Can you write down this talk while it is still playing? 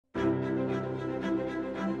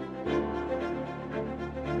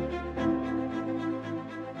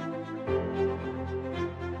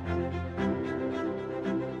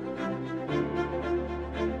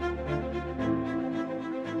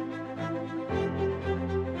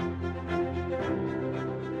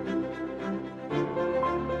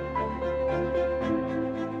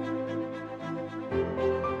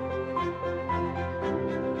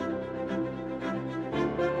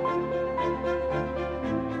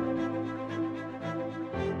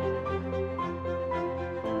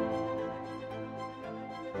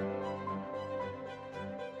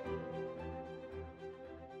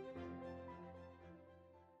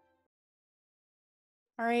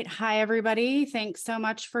All right. Hi, everybody. Thanks so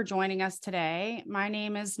much for joining us today. My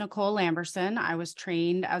name is Nicole Lamberson. I was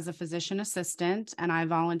trained as a physician assistant, and I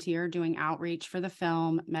volunteer doing outreach for the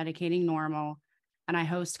film Medicating Normal, and I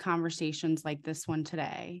host conversations like this one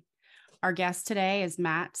today. Our guest today is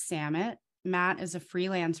Matt Samet. Matt is a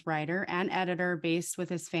freelance writer and editor based with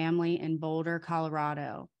his family in Boulder,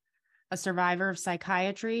 Colorado. A survivor of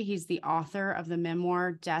psychiatry, he's the author of the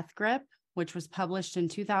memoir Death Grip, which was published in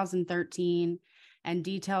 2013 and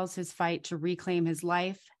details his fight to reclaim his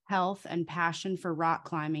life, health, and passion for rock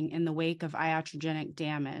climbing in the wake of iatrogenic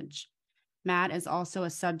damage. Matt is also a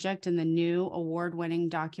subject in the new award-winning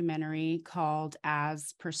documentary called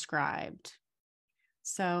As Prescribed.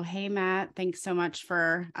 So, hey, Matt, thanks so much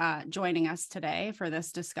for joining us today for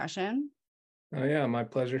this discussion. Oh, yeah, my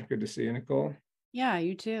pleasure. Good to see you, Nicole. Yeah,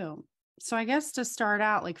 you too. So I guess to start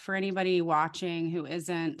out, like for anybody watching who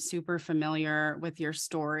isn't super familiar with your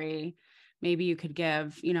story, maybe you could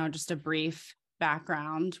give, just a brief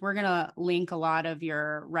background. We're going to link a lot of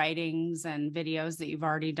your writings and videos that you've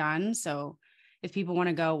already done. So if people want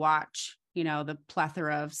to go watch, the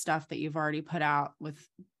plethora of stuff that you've already put out with,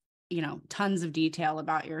 tons of detail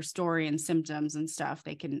about your story and symptoms and stuff,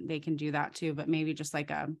 they can do that too, but maybe just like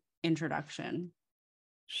a introduction.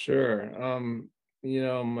 Sure.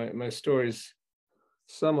 My story's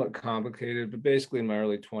somewhat complicated, but basically in my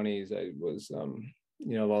early 20s, I was,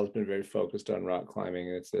 I've always been very focused on rock climbing.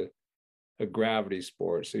 It's a gravity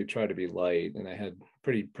sport, so you try to be light. And I had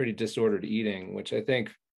pretty disordered eating, which I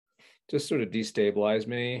think just sort of destabilized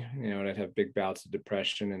me, and I'd have big bouts of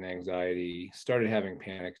depression and anxiety, started having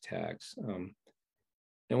panic attacks.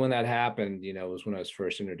 And when that happened, was when I was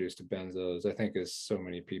first introduced to benzos. I think as so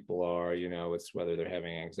many people are, it's whether they're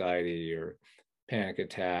having anxiety or panic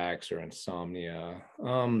attacks or insomnia.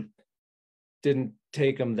 Didn't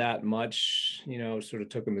take them that much, sort of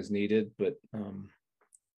took them as needed, but,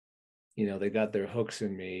 they got their hooks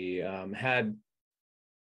in me. Had,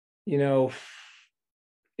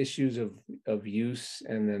 issues of use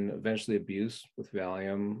and then eventually abuse with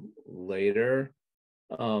Valium later.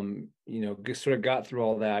 Sort of got through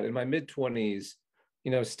all that. In my mid-20s,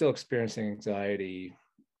 still experiencing anxiety,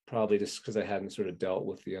 probably just because I hadn't sort of dealt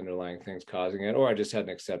with the underlying things causing it, or I just hadn't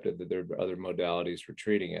accepted that there were other modalities for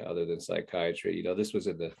treating it other than psychiatry. This was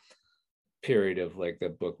in the period of like the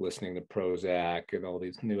book Listening to Prozac, and all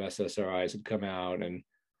these new SSRIs had come out. And,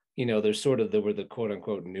 there were the quote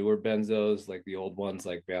unquote newer benzos, like the old ones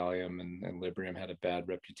like Valium and Librium had a bad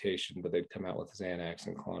reputation, but they'd come out with Xanax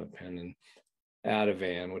and Klonopin and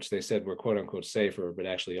Ativan, which they said were quote unquote safer, but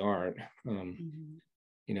actually aren't.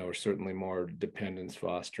 Were certainly more dependence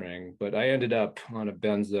fostering. But I ended up on a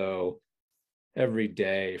benzo every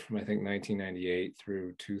day from I think 1998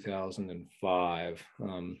 through 2005,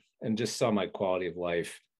 and just saw my quality of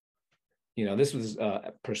life. This was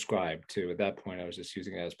prescribed too. At that point, I was just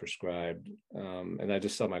using it as prescribed, and I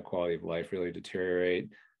just saw my quality of life really deteriorate.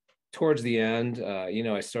 Towards the end,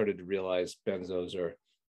 I started to realize benzos are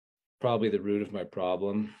probably the root of my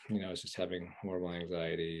problem. I was just having horrible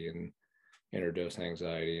anxiety and interdose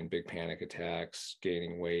anxiety and big panic attacks,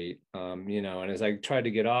 gaining weight. And as I tried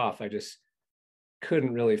to get off, I just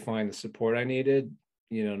couldn't really find the support I needed,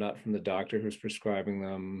 not from the doctor who's prescribing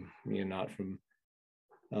them, not from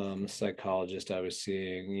a psychologist I was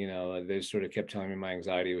seeing. They sort of kept telling me my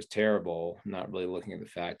anxiety was terrible, not really looking at the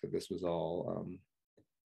fact that this was all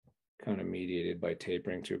kind of mediated by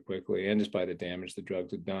tapering too quickly and just by the damage the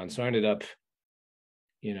drugs had done. So I ended up,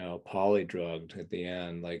 polydrugged at the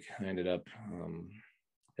end. Like I ended up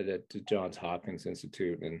at the Johns Hopkins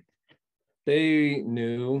Institute, and they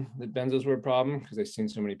knew that benzos were a problem because they've seen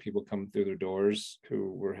so many people come through their doors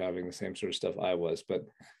who were having the same sort of stuff I was, but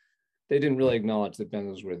they didn't really acknowledge that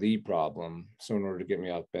benzos were the problem. So in order to get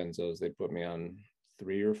me off benzos, they put me on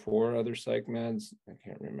 3 or 4 other psych meds. I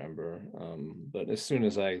can't remember. But as soon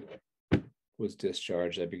as I was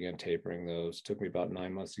discharged, I began tapering those. It took me about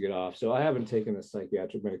 9 months to get off. So I haven't taken a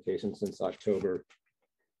psychiatric medication since October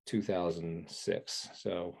 2006.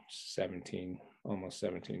 So almost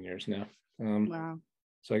 17 years now. Wow.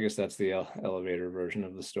 So I guess that's the elevator version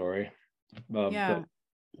of the story. Yeah.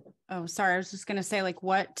 Oh, sorry. I was just going to say, like,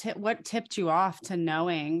 what tipped you off to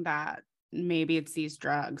knowing that maybe it's these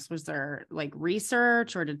drugs? Was there like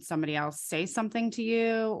research, or did somebody else say something to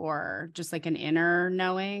you, or just like an inner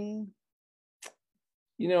knowing?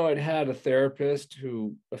 I'd had a therapist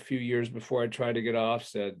who a few years before I tried to get off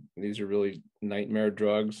said, these are really nightmare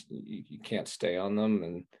drugs. You can't stay on them.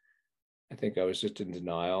 And I think I was just in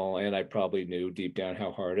denial. And I probably knew deep down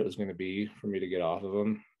how hard it was going to be for me to get off of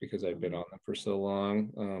them because I've been on them for so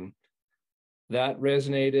long. That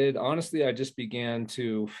resonated. Honestly, I just began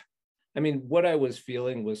to I mean, what I was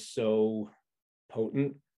feeling was so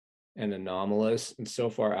potent and anomalous and so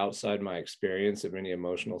far outside my experience of any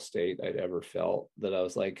emotional state I'd ever felt that I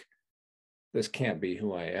was like, this can't be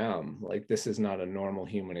who I am. Like, this is not a normal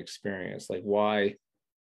human experience. Like, why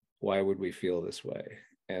would we feel this way?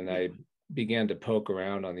 And I began to poke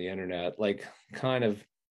around on the internet, like kind of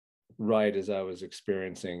right as I was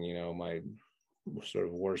experiencing, my sort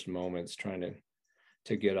of worst moments, trying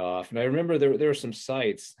to get off. And I remember there were some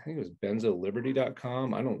sites, I think it was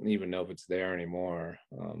benzoliberty.com. I don't even know if it's there anymore.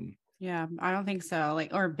 Yeah, I don't think so.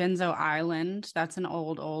 Like, or Benzo Island. That's an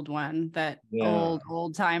old one that Yeah.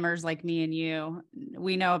 old timers like me and you,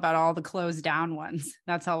 we know about all the closed down ones.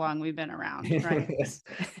 That's how long we've been around, right?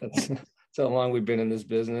 that's how long we've been in this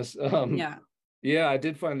business. Yeah. Yeah, I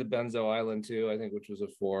did find the Benzo Island too, I think, which was a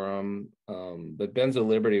forum. But Benzo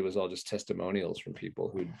Liberty was all just testimonials from people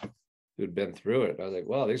who'd been through it. I was like,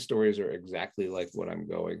 wow, these stories are exactly like what I'm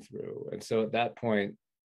going through. And so at that point,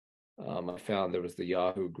 I found there was the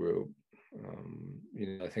Yahoo group.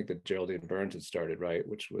 I think that Geraldine Burns had started, right,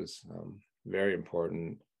 which was very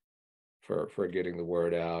important for getting the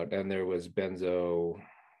word out. And there was Benzo,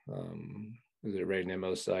 was it Ray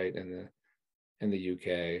Nimmo's site in the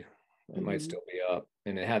UK? It might still be up,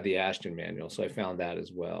 and it had the Ashton manual, so I found that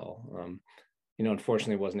as well.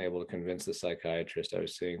 Unfortunately, wasn't able to convince the psychiatrist I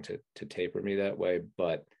was seeing to taper me that way,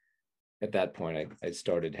 but at that point, I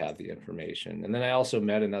started to have the information. And then I also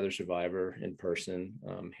met another survivor in person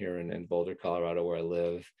here in Boulder, Colorado, where I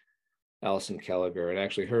live, Allison Kelliger. And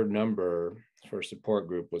actually her number for a support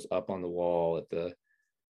group was up on the wall at the,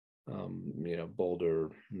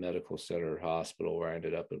 Boulder Medical Center Hospital, where I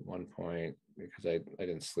ended up at one point because I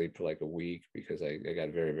didn't sleep for like a week because I got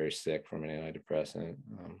very, very sick from an antidepressant.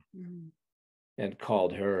 And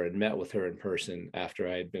called her and met with her in person after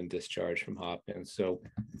I had been discharged from Hopkins. So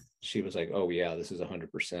she was like, oh yeah, this is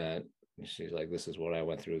 100%. And she's like, this is what I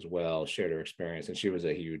went through as well, shared her experience. And she was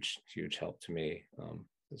a huge, huge help to me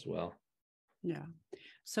as well. Yeah.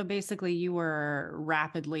 So basically you were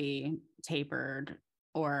rapidly tapered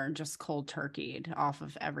or just cold turkeyed off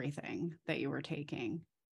of everything that you were taking.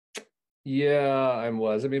 Yeah, I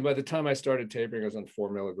was. I mean, by the time I started tapering, I was on 4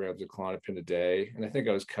 milligrams of Klonopin a day. And I think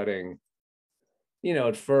I was cutting,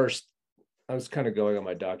 at first I was kind of going on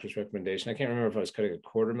my doctor's recommendation. I can't remember if I was cutting a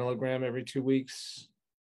 1/4 milligram every 2 weeks,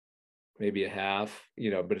 maybe a half,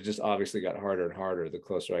 but it just obviously got harder and harder the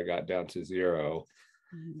closer I got down to 0.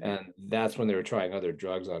 And that's when they were trying other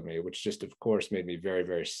drugs on me, which just, of course, made me very,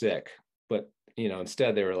 very sick. But,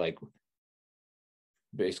 instead they were like,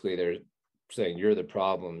 basically they're saying, you're the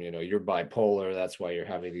problem, you're bipolar. That's why you're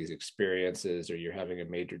having these experiences, or you're having a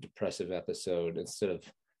major depressive episode, instead of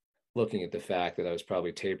looking at the fact that I was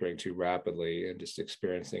probably tapering too rapidly and just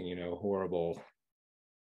experiencing, horrible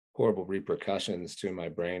repercussions to my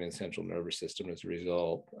brain and central nervous system as a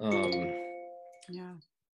result.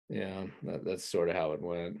 Yeah, that's sort of how it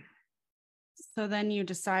went. So then you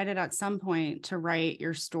decided at some point to write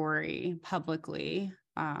your story publicly.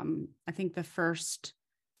 I think the first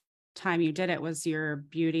time you did it was your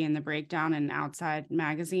Beauty and the Breakdown in Outside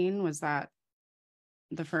magazine. Was that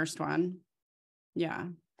the first one? Yeah.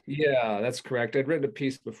 Yeah, that's correct. I'd written a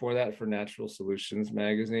piece before that for Natural Solutions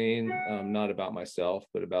magazine, not about myself,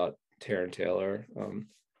 but about Taryn Taylor,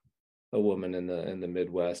 a woman in the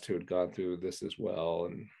Midwest who had gone through this as well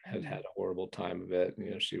and had had a horrible time of it.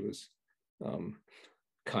 She was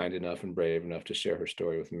kind enough and brave enough to share her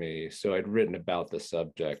story with me. So I'd written about the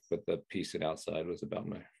subject, but the piece in Outside was about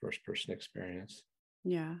my first person experience.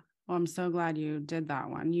 Yeah. Well, I'm so glad you did that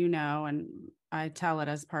one, and I tell it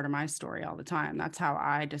as part of my story all the time. That's how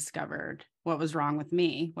I discovered what was wrong with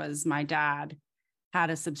me. Was my dad had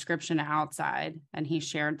a subscription to Outside, and he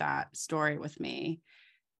shared that story with me.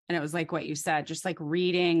 And it was like what you said, just like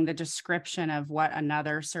reading the description of what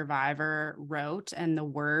another survivor wrote and the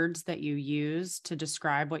words that you used to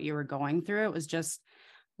describe what you were going through. It was just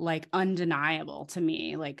like undeniable to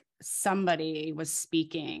me. Like somebody was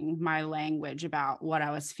speaking my language about what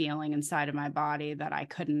I was feeling inside of my body that I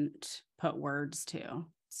couldn't put words to.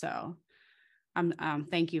 So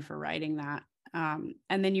thank you for writing that. And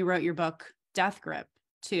then you wrote your book, Death Grip,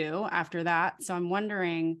 too, after that. So I'm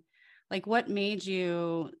wondering, like, what made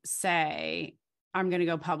you say, I'm going to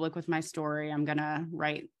go public with my story. I'm going to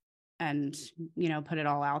write and, put it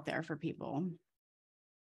all out there for people?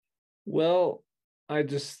 Well, I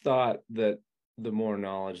just thought that the more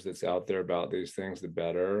knowledge that's out there about these things, the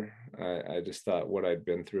better. I just thought what I'd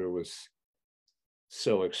been through was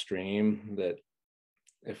so extreme that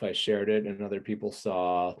if I shared it and other people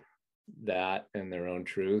saw that and their own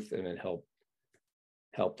truth, and it helped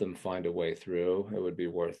help them find a way through, it would be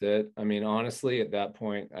worth it. I mean, honestly, at that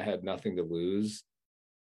point, I had nothing to lose.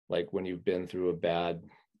 Like when you've been through a bad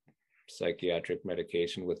psychiatric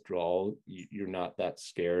medication withdrawal, you're not that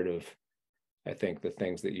scared of, I think, the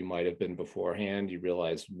things that you might have been beforehand. You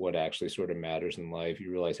realize what actually sort of matters in life.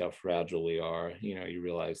 You realize how fragile we are. You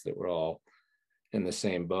realize that we're all in the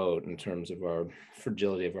same boat in terms of our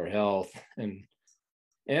fragility of our health. And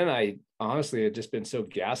I honestly had just been so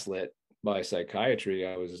gaslit by psychiatry.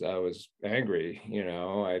 I was angry.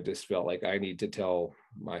 I just felt like I need to tell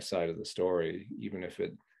my side of the story, even if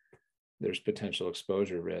there's potential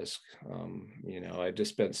exposure risk. I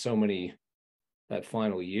just spent that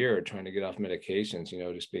final year trying to get off medications,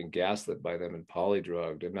 just being gaslit by them and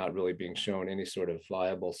polydrugged and not really being shown any sort of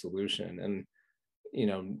viable solution. And,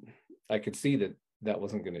 I could see that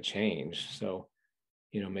wasn't going to change. So,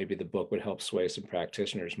 maybe the book would help sway some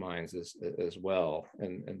practitioners' minds as well,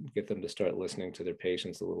 and get them to start listening to their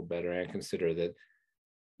patients a little better and consider that,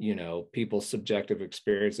 people's subjective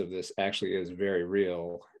experience of this actually is very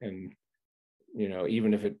real. And,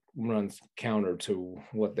 even if it runs counter to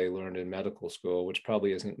what they learned in medical school, which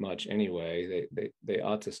probably isn't much anyway, they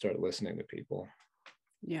ought to start listening to people.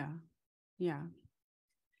 Yeah. Yeah.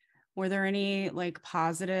 Were there any like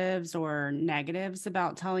positives or negatives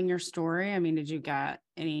about telling your story? I mean, did you get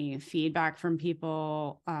any feedback from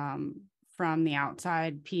people from the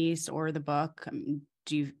outside piece or the book?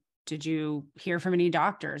 Did you hear from any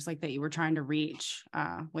doctors like that you were trying to reach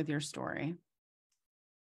with your story?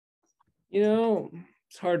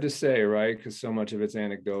 It's hard to say, right? Because so much of it's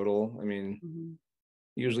anecdotal. I mean,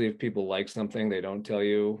 usually if people like something, they don't tell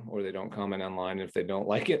you, or they don't comment online. If they don't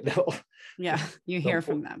like it, you hear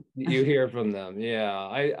from them. You hear from them. Yeah.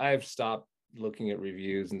 I've stopped looking at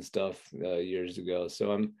reviews and stuff years ago.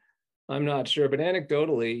 So I'm not sure, but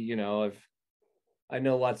anecdotally, I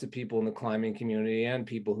know lots of people in the climbing community and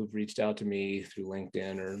people who've reached out to me through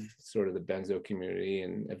LinkedIn or sort of the benzo community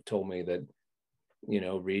and have told me that,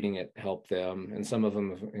 reading it helped them. And some of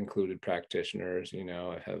them have included practitioners.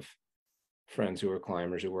 I have friends who are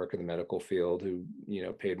climbers who work in the medical field who,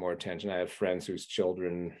 paid more attention. I have friends whose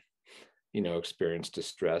children, experienced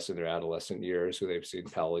distress in their adolescent years who they've seen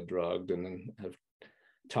polydrugged and then have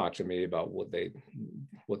talked to me about what they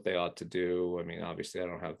ought to do. I mean, obviously I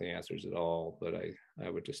don't have the answers at all, but I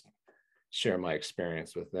would just share my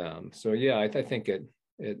experience with them. So yeah, I think it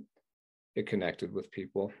connected with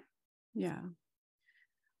people. Yeah.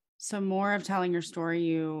 So more of telling your story,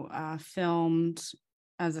 you filmed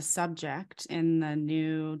as a subject in the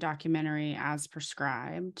new documentary As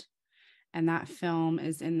Prescribed. And that film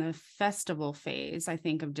is in the festival phase, I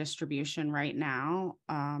think, of distribution right now.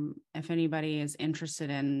 If anybody is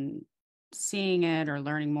interested in seeing it or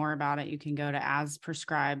learning more about it, you can go to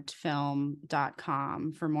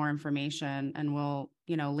asprescribedfilm.com for more information, and we'll,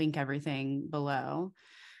 link everything below.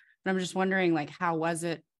 But I'm just wondering, like, how was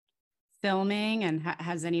it filming, and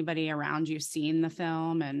has anybody around you seen the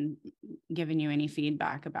film and given you any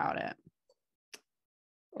feedback about it?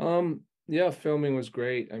 Yeah, filming was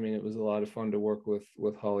great. I mean, it was a lot of fun to work with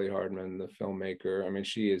Holly Hardman, the filmmaker. I mean,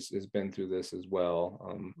 she has been through this as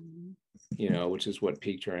well, which is what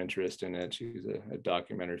piqued her interest in it. She's a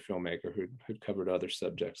documentary filmmaker who'd covered other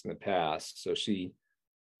subjects in the past. So she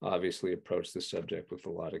obviously approached the subject with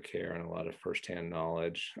a lot of care and a lot of firsthand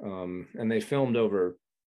knowledge. And they filmed over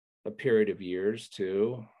a period of years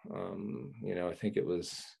too. I think it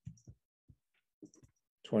was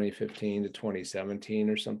 2015 to 2017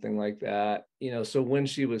 or something like that. So when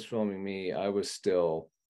she was filming me, I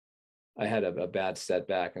had a bad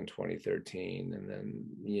setback in 2013. And then,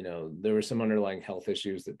 there were some underlying health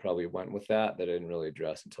issues that probably went with that I didn't really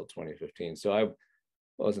address until 2015. So I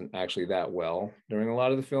wasn't actually that well during a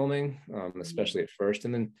lot of the filming, especially at first,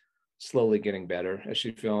 and then slowly getting better as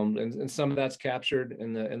she filmed. And some of that's captured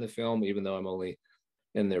in the film, even though I'm only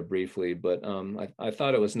in there briefly. But I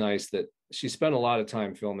thought it was nice that she spent a lot of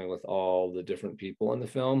time filming with all the different people in the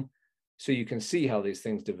film, so you can see how these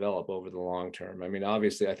things develop over the long term. I mean,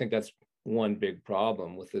 obviously, I think that's one big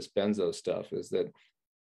problem with this benzo stuff is that,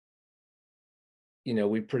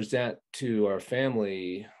 we present to our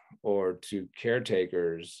family or to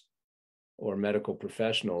caretakers or medical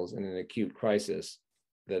professionals in an acute crisis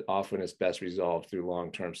that often is best resolved through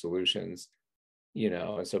long-term solutions.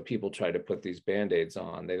 And so people try to put these band-aids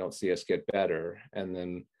on. They don't see us get better. And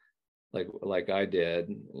then like I did,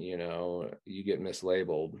 you get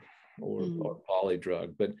mislabeled or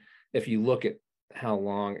polydrugged. But if you look at how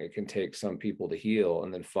long it can take some people to heal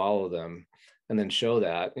and then follow them and then show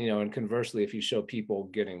that, and conversely, if you show people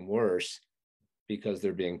getting worse because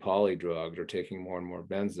they're being polydrugged or taking more and more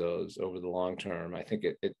benzos over the long term, I think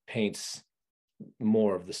it paints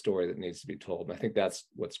more of the story that needs to be told. And I think that's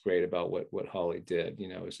what's great about what Holly did,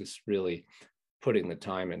 is just really putting the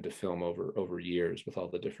time into film over years with all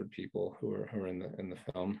the different people who are in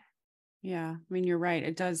the film. Yeah, I mean, you're right.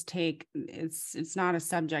 It does take, it's not a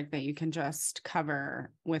subject that you can just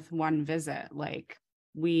cover with one visit. Like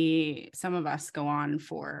some of us go on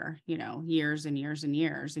for, years and years and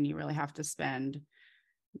years, and you really have to spend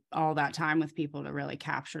all that time with people to really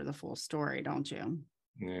capture the full story, don't you?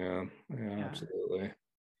 Yeah, absolutely.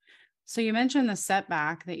 So you mentioned the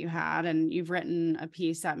setback that you had, and you've written a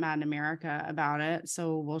piece at Mad in America about it.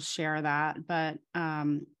 So we'll share that. But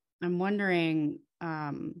I'm wondering,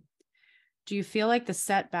 do you feel like the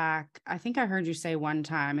setback, I think I heard you say one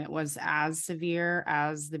time it was as severe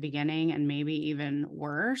as the beginning and maybe even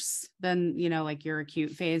worse than, like your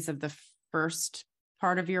acute phase of the first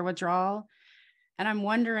part of your withdrawal? And I'm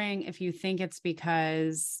wondering if you think it's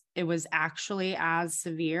because it was actually as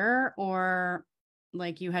severe, or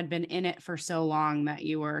like you had been in it for so long that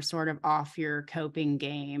you were sort of off your coping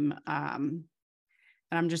game. And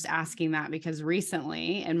I'm just asking that because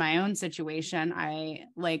recently in my own situation, I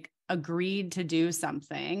agreed to do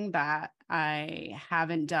something that I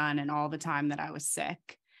haven't done in all the time that I was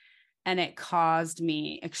sick. And it caused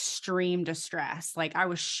me extreme distress. Like I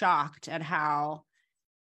was shocked at how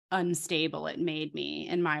unstable it made me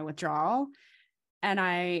in my withdrawal. And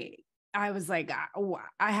I was like,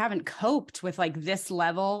 I haven't coped with like this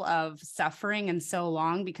level of suffering in so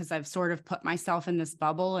long, because I've sort of put myself in this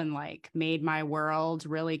bubble and like made my world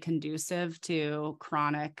really conducive to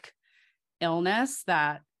chronic illness,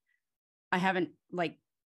 that I haven't like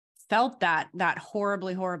felt that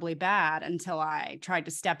horribly, horribly bad until I tried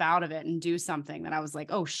to step out of it and do something that I was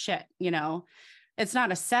like, oh shit, it's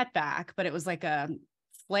not a setback, but it was like a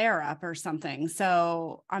flare up or something.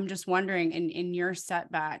 So I'm just wondering, in your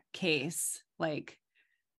setback case, like,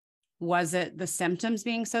 was it the symptoms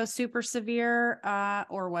being so super severe,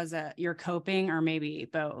 or was it your coping, or maybe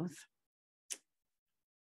both?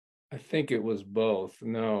 I think it was both.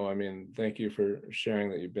 No, I mean, thank you for sharing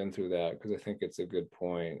that you've been through that, because I think it's a good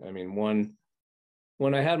point. I mean,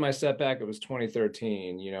 when I had my setback, it was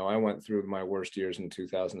 2013. I went through my worst years in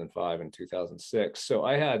 2005 and 2006. So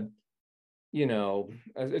I had,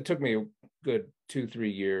 it took me a good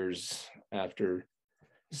 2-3 years after,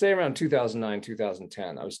 say around 2009,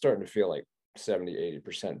 2010, I was starting to feel like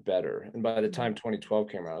 70-80% better. And by the time 2012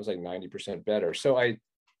 came around, I was like 90% better. So I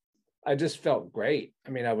just felt great. I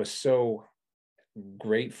mean, I was so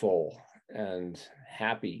grateful and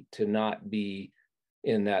happy to not be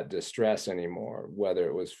in that distress anymore, whether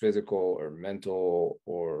it was physical or mental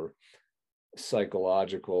or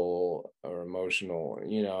psychological or emotional,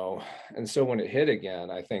 And so when it hit again,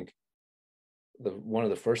 I think one of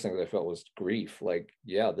the first things I felt was grief. Like,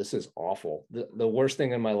 yeah, this is awful. The worst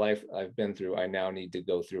thing in my life I've been through, I now need to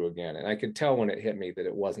go through again. And I could tell when it hit me that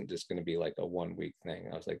it wasn't just going to be like a 1 week thing.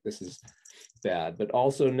 I was like, this is bad. But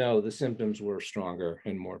also, no, the symptoms were stronger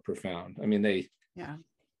and more profound. I mean,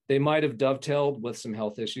 they might have dovetailed with some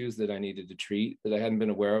health issues that I needed to treat that I hadn't been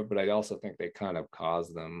aware of, but I also think they kind of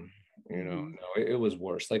caused them. No, it was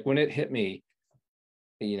worse. Like when it hit me,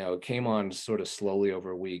 it came on sort of slowly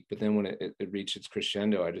over a week, but then when it reached its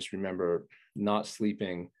crescendo, I just remember not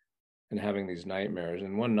sleeping and having these nightmares.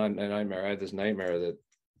 And one nightmare, I had this nightmare that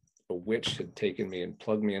a witch had taken me and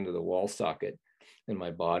plugged me into the wall socket, and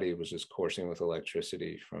my body was just coursing with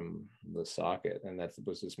electricity from the socket. And that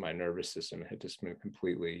was just my nervous system. It had just been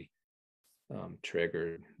completely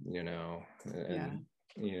triggered, and,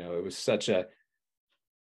 it was such a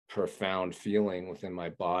profound feeling within my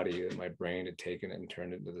body that my brain had taken it and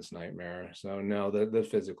turned it into this nightmare. So no, the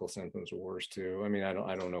physical symptoms were worse too. I mean, I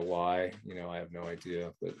don't know why, I have no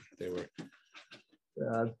idea, but they were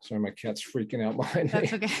bad. Sorry, my cat's freaking out behind me.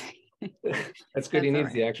 That's okay. That's good. He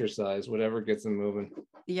needs the exercise, whatever gets him moving.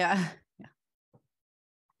 Yeah.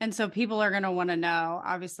 And so people are going to want to know,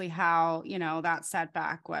 obviously, how, that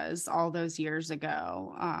setback was all those years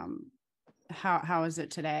ago. How is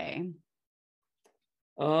it today?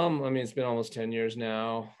 I mean, it's been almost 10 years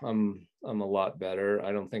now. I'm a lot better.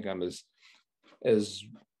 I don't think I'm as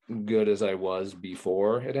good as I was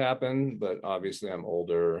before it happened, but obviously I'm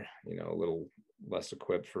older, a little less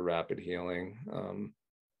equipped for rapid healing.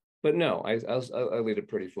 But no, I lead a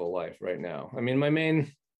pretty full life right now. I mean, my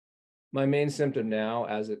main symptom now,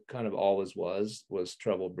 as it kind of always was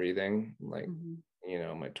trouble breathing. Like,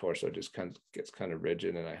 my torso just gets kind of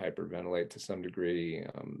rigid, and I hyperventilate to some degree.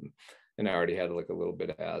 And I already had like a little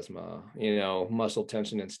bit of asthma, muscle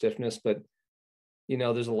tension and stiffness. But,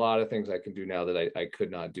 there's a lot of things I can do now that I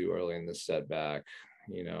could not do early in this setback.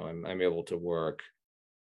 I'm able to work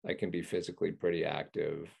I can be physically pretty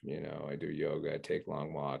active. I do yoga, I take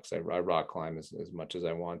long walks, I rock climb as much as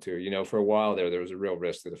I want to. For a while there was a real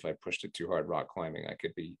risk that if I pushed it too hard rock climbing, I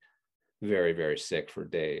could be very, very sick for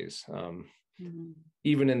days.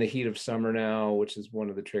 Even in the heat of summer now, which is one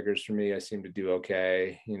of the triggers for me, I seem to do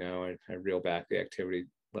okay. I reel back the activity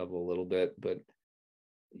level a little bit, but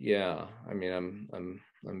yeah, I mean,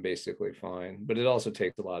 I'm basically fine, but it also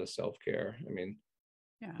takes a lot of self-care.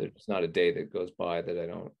 Yeah. There's not a day that goes by that I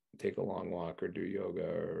don't take a long walk or do yoga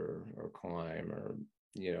or climb or,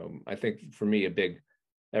 I think for me,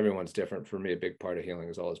 everyone's different. For me, a big part of healing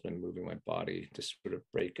has always been moving my body to sort of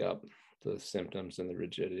break up the symptoms and the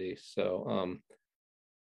rigidity. So,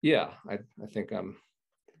 yeah, I think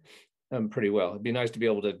I'm pretty well. It'd be nice to be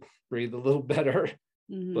able to breathe a little better,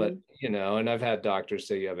 but and I've had doctors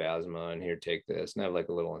say you have asthma and here, take this, and I have like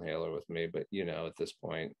a little inhaler with me. But at this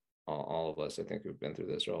point, all of us, I think, who've been through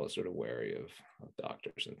this are always sort of wary of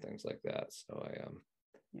doctors and things like that. So I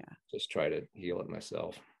just try to heal it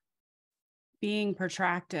myself. Being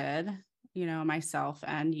protracted, myself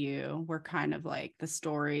and you were kind of like the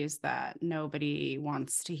stories that nobody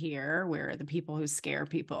wants to hear. We're the people who scare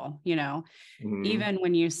people, even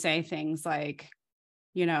when you say things like,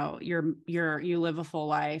 you live a full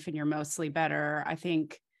life and you're mostly better. I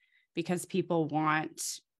think because people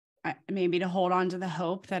want maybe to hold on to the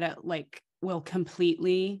hope that it like will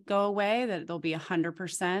completely go away, that it'll be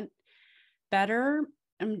 100% better.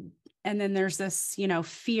 And then there's this,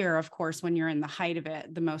 fear, of course, when you're in the height of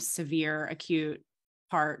it, the most severe acute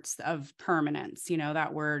parts of permanence,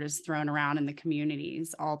 that word is thrown around in the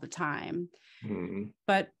communities all the time.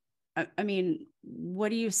 But I mean, what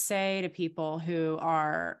do you say to people who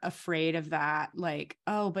are afraid of that? Like,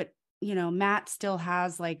 oh, but, Matt still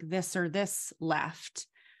has like this or this left.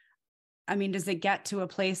 I mean, does it get to a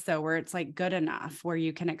place though, where it's like good enough, where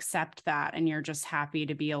you can accept that and you're just happy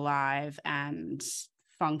to be alive and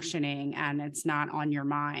functioning and it's not on your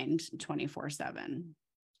mind 24/7?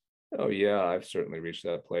 Oh yeah, I've certainly reached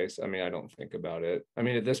that place. I mean, I don't think about it. I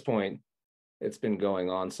mean, at this point, it's been going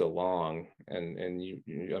on so long, and you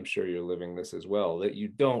I'm sure you're living this as well, that you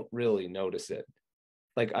don't really notice it.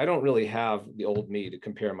 Like, I don't really have the old me to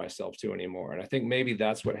compare myself to anymore. And I think maybe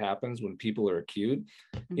that's what happens when people are acute.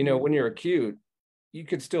 When you're acute, you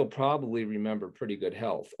could still probably remember pretty good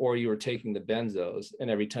health, or you were taking the benzos and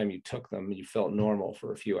every time you took them, you felt normal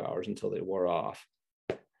for a few hours until they wore off.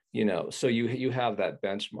 So you have that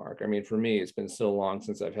benchmark. I mean, for me, it's been so long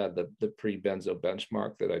since I've had the pre-benzo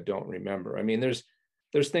benchmark that I don't remember. I mean, there's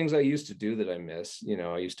things I used to do that I miss.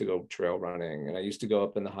 I used to go trail running and I used to go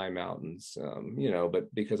up in the high mountains,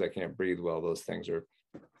 but because I can't breathe well, those things are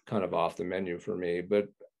kind of off the menu for me. But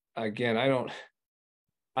again, I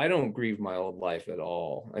don't grieve my old life at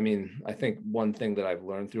all. I mean, I think one thing that I've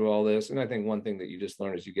learned through all this, and I think one thing that you just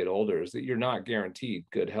learn as you get older, is that you're not guaranteed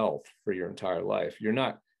good health for your entire life. You're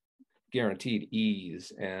not guaranteed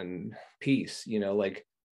ease and peace. Like,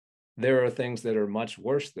 there are things that are much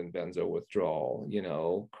worse than benzo withdrawal,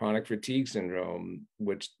 chronic fatigue syndrome,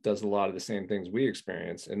 which does a lot of the same things we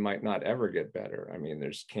experience and might not ever get better. I mean,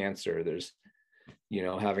 there's cancer, there's,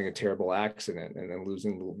 having a terrible accident and then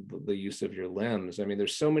losing the use of your limbs. I mean,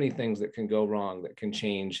 there's so many things that can go wrong that can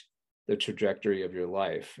change the trajectory of your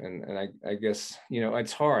life. And I guess,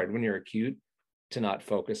 it's hard when you're acute to not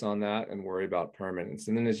focus on that and worry about permanence.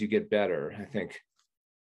 And then as you get better, I think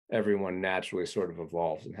everyone naturally sort of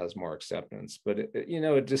evolves and has more acceptance. But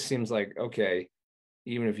it just seems like, okay,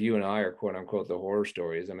 even if you and I are quote unquote the horror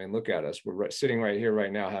stories, I mean, look at us. We're sitting right here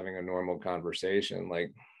right now having a normal conversation.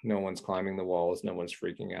 Like, no one's climbing the walls, no one's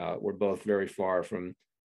freaking out. We're both very far from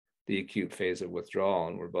the acute phase of withdrawal,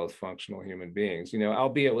 and we're both functional human beings,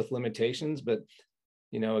 albeit with limitations. But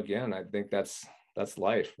again, I think that's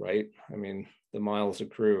life, right? I mean, the miles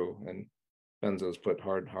accrue, and benzos put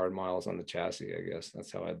hard miles on the chassis. I guess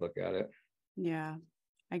that's how I'd look at it. Yeah.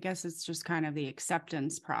 I guess it's just kind of the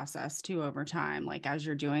acceptance process too over time. Like, as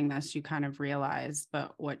you're doing this, you kind of realize,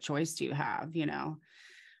 but what choice do you have?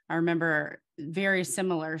 I remember very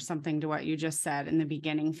similar something to what you just said in the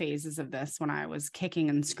beginning phases of this, when I was kicking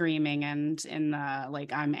and screaming and in the,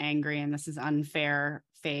 like, I'm angry and this is unfair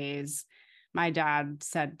phase. My dad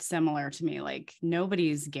said similar to me, like,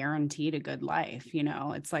 nobody's guaranteed a good life.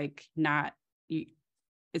 It's like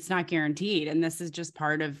it's not guaranteed. And this is just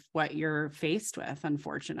part of what you're faced with,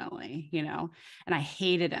 unfortunately, and I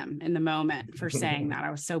hated him in the moment for saying that.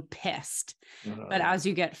 I was so pissed. But as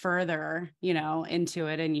you get further, into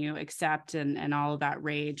it and you accept, and all of that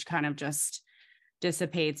rage kind of just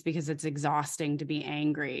dissipates, because it's exhausting to be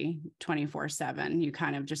angry 24/7. You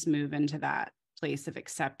kind of just move into that place of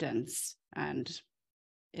acceptance, and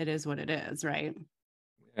it is what it is, right?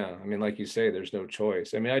 Yeah, I mean, like you say, there's no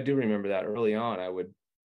choice. I mean, I do remember that early on, I would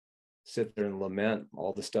sit there and lament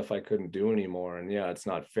all the stuff I couldn't do anymore. And yeah, it's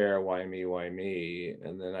not fair. Why me? Why me?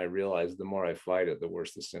 And then I realized the more I fight it, the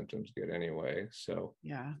worse the symptoms get anyway. So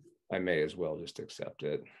Yeah. I may as well just accept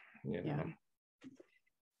it, you Yeah. know.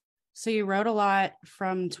 So you wrote a lot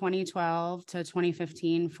from 2012 to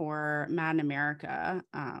 2015 for Mad in America.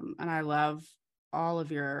 And I love all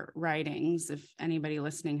of your writings. If anybody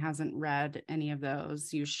listening hasn't read any of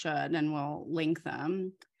those, you should, and we'll link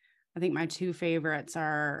them. I think my two favorites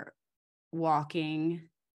are Walking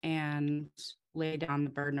and Lay Down the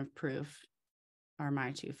Burden of Proof are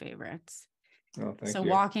my two favorites. Oh, thank So you.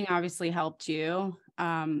 walking obviously helped you.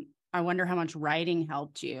 I wonder how much writing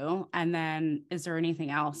helped you. And then is there anything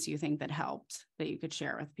else you think that helped that you could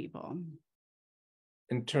share with people?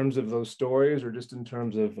 In terms of those stories, or just in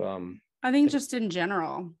terms of I think just in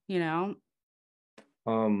general,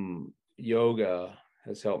 yoga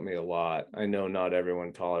has helped me a lot. I know not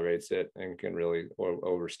everyone tolerates it and can really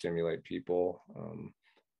overstimulate people.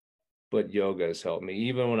 But yoga has helped me.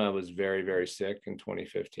 Even when I was very, very sick in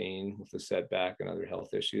 2015 with the setback and other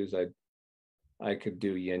health issues, I could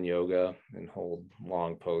do yin yoga and hold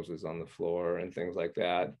long poses on the floor and things like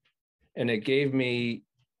that. And it gave me,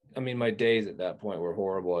 I mean, my days at that point were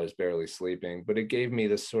horrible. I was barely sleeping, but it gave me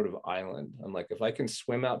this sort of island. I'm like, if I can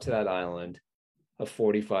swim out to that island of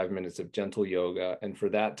 45 minutes of gentle yoga, and for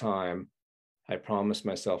that time, I promised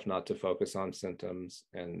myself not to focus on symptoms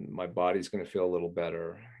and my body's going to feel a little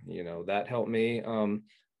better. That helped me.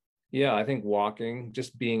 Yeah, I think walking,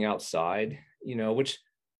 just being outside, which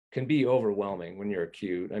can be overwhelming when you're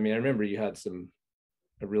acute. I mean, I remember you had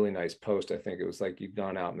a really nice post. I think it was like you'd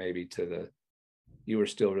gone out maybe you were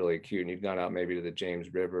still really acute and you'd gone out maybe to the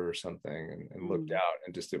James River or something and looked out,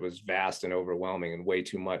 and just, it was vast and overwhelming and way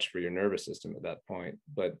too much for your nervous system at that point.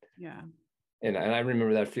 But yeah. And I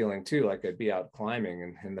remember that feeling too. Like I'd be out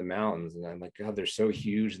climbing in the mountains and I'm like, God, they're so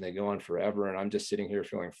huge and they go on forever. And I'm just sitting here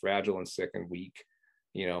feeling fragile and sick and weak.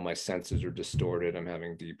 My senses are distorted. I'm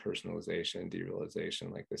having depersonalization,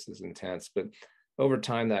 derealization. Like, this is intense. But over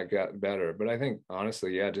time that got better. But I think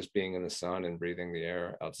honestly, yeah, just being in the sun and breathing the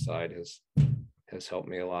air outside has helped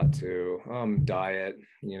me a lot too. Diet,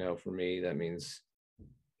 for me, that means,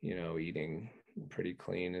 eating pretty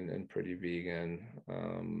clean and pretty vegan.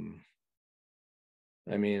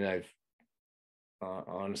 I mean, I've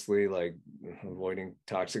honestly, like, avoiding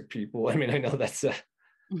toxic people. I mean, I know that's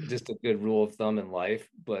just a good rule of thumb in life,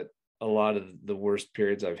 but a lot of the worst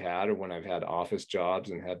periods I've had are when I've had office jobs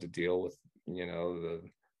and had to deal with,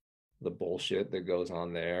 the bullshit that goes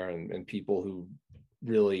on there, and people who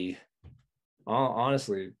really,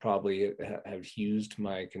 honestly, probably have used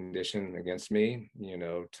my condition against me,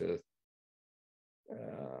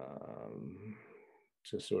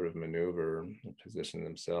 to sort of maneuver and position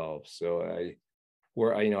themselves. So I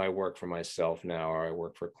work for myself now, or I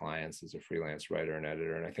work for clients as a freelance writer and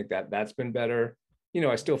editor. And I think that's been better.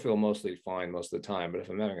 I still feel mostly fine most of the time, but if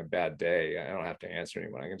I'm having a bad day, I don't have to answer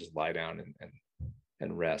anyone. I can just lie down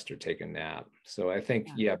and rest or take a nap. So I think,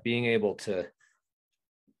 yeah, being able to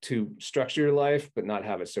structure your life, but not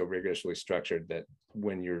have it so rigorously structured that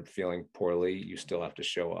when you're feeling poorly, you still have to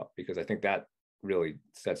show up, because I think that really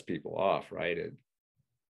sets people off, right?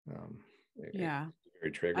 Yeah.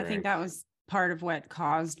 Very triggering. I think that was part of what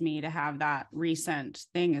caused me to have that recent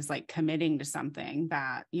thing, is like committing to something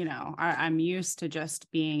that, I'm used to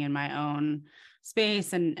just being in my own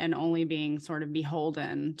space and only being sort of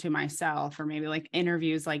beholden to myself, or maybe like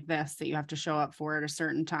interviews like this that you have to show up for at a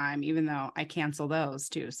certain time, even though I cancel those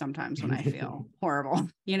too sometimes when I feel horrible,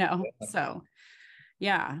 So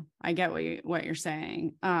yeah, I get what you're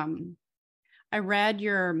saying. I read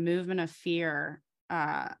your Movement of Fear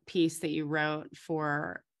piece that you wrote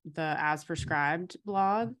for the As Prescribed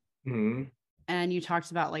blog. Mm-hmm. And you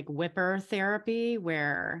talked about like whipper therapy,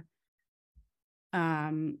 where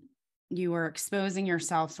you were exposing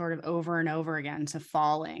yourself sort of over and over again to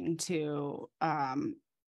falling to,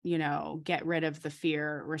 get rid of the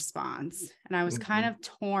fear response. And I was kind of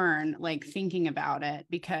torn, like thinking about it,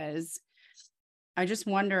 because I just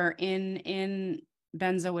wonder in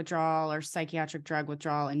benzo withdrawal or psychiatric drug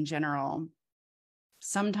withdrawal in general,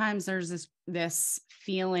 sometimes there's this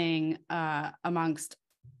feeling amongst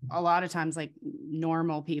a lot of times like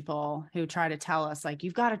normal people who try to tell us like,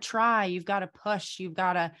 you've got to try, you've got to push, you've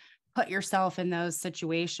got to put yourself in those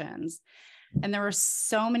situations. And there were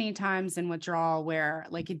so many times in withdrawal where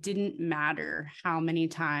like it didn't matter how many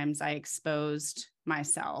times I exposed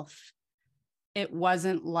myself. It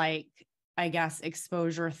wasn't like, I guess,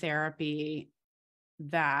 exposure therapy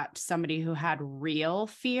that somebody who had real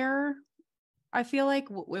fear I feel like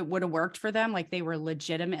it would have worked for them. Like they were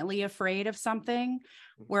legitimately afraid of something,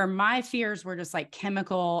 where my fears were just like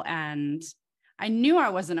chemical, and I knew I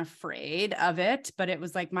wasn't afraid of it, but it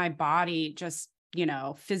was like my body just,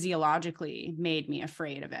 physiologically made me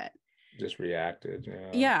afraid of it. Just reacted. Yeah.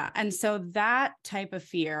 Yeah. And so that type of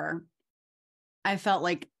fear, I felt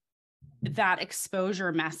like that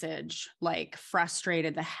exposure message like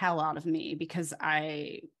frustrated the hell out of me because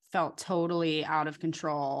I felt totally out of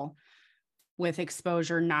control with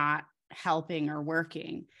exposure not helping or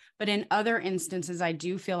working. But in other instances, I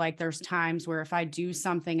do feel like there's times where if I do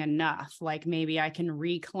something enough, like maybe I can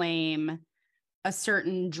reclaim a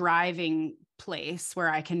certain driving place where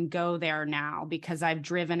I can go there now because I've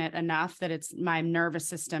driven it enough that it's my nervous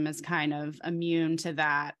system is kind of immune to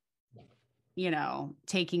that,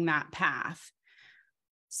 taking that path.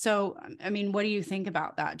 So, I mean, what do you think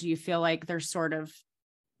about that? Do you feel like there's sort of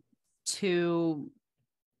two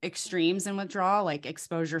extremes in withdrawal, like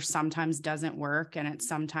exposure sometimes doesn't work and it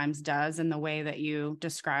sometimes does in the way that you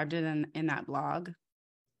described it in that blog?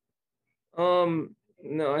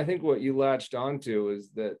 No, I think what you latched onto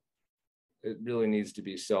is that it really needs to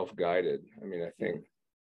be self-guided. I mean, I think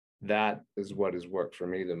that is what has worked for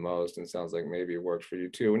me the most, and sounds like maybe it worked for you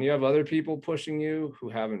too. When you have other people pushing you who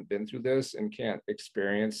haven't been through this and can't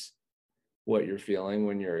experience what you're feeling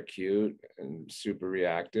when you're acute and super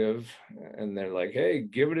reactive, and they're like, hey,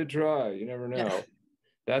 give it a try, you never know. Yeah.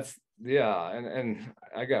 That's yeah. And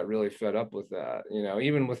I got really fed up with that,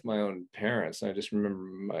 even with my own parents. I just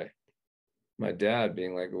remember my dad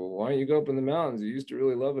being like, well, why don't you go up in the mountains? You used to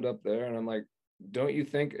really love it up there. And I'm like, don't you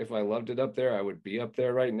think if I loved it up there, I would be up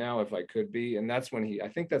there right now if I could be? And that's when I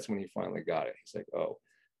think that's when he finally got it. He's like, oh,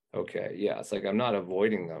 okay. Yeah. It's like, I'm not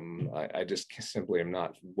avoiding them. I just simply am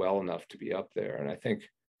not well enough to be up there. And I think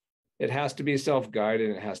it has to be self-guided,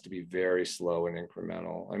 and it has to be very slow and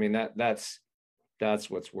incremental. I mean, that's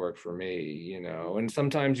what's worked for me, and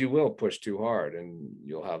sometimes you will push too hard and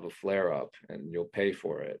you'll have a flare up and you'll pay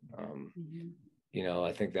for it.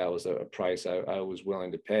 I think that was a price I was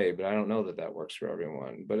willing to pay, but I don't know that works for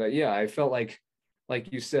everyone. But yeah, I felt like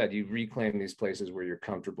you said, you reclaim these places where you're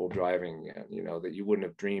comfortable driving, that you wouldn't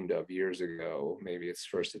have dreamed of years ago. Maybe it's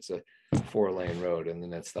a 4-lane road, and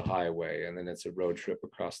then it's the highway, and then it's a road trip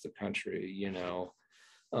across the country,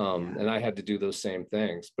 and I had to do those same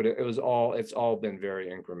things, but it's all been very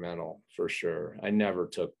incremental for sure. I never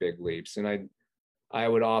took big leaps, and I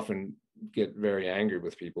would often get very angry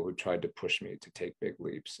with people who tried to push me to take big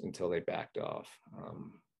leaps until they backed off.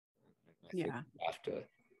 I think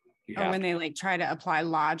you have when they like try to apply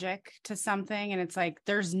logic to something, and it's like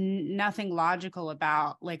there's nothing logical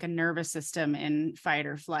about like a nervous system in fight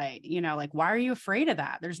or flight, like why are you afraid of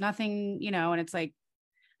that? There's nothing, and it's like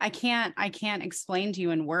I can't explain to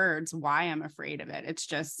you in words why I'm afraid of it. It's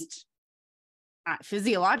just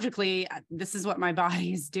physiologically, this is what my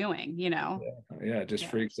body is doing, Yeah, it just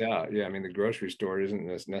freaks out. Yeah, I mean, the grocery store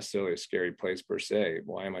isn't necessarily a scary place per se.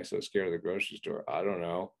 Why am I so scared of the grocery store? I don't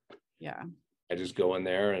know. Yeah. I just go in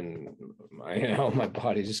there and my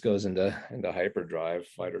body just goes into hyperdrive,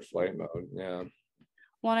 fight or flight mode. Yeah.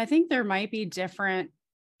 Well, and I think there might be different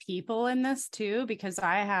people in this too, because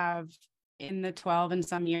I have in the 12 and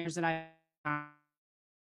some years that I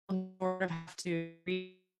sort of have to,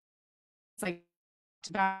 it's like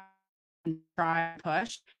to try and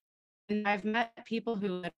push. And I've met people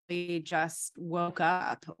who literally just woke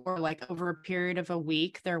up, or like over a period of a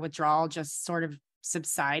week, their withdrawal just sort of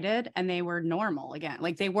subsided and they were normal again.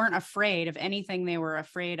 Like they weren't afraid of anything they were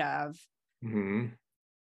afraid of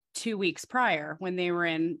 2 weeks prior when they were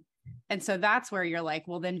in. And so that's where you're like,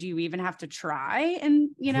 well, then do you even have to try? And,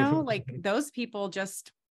 like those people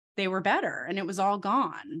just, they were better and it was all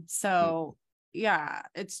gone. So yeah,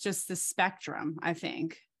 it's just the spectrum, I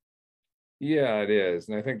think. Yeah, it is.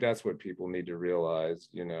 And I think that's what people need to realize,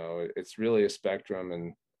 it's really a spectrum,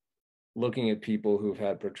 and looking at people who've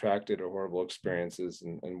had protracted or horrible experiences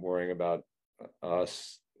and worrying about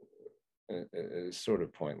us is sort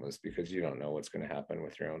of pointless, because you don't know what's going to happen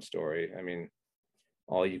with your own story. I mean,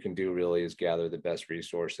 all you can do really is gather the best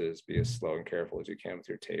resources, be as slow and careful as you can with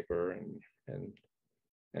your taper,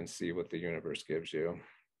 and see what the universe gives you.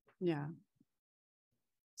 Yeah.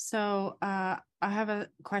 So I have a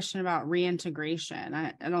question about reintegration.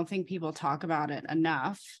 I don't think people talk about it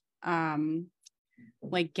enough.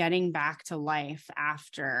 Like getting back to life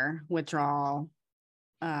after withdrawal,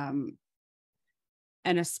 and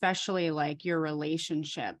especially like your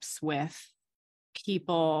relationships with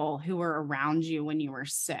people who were around you when you were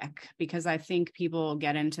sick, because I think people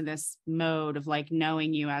get into this mode of like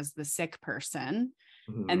knowing you as the sick person,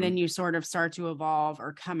 and then you sort of start to evolve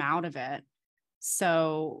or come out of it.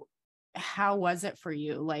 So how was it for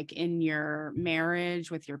you, like in your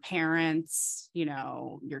marriage with your parents,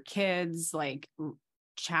 your kids, like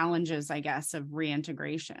challenges, I guess, of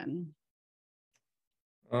reintegration?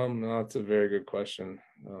 No, that's a very good question.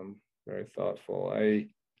 Very thoughtful. I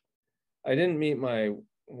didn't meet my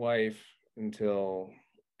wife until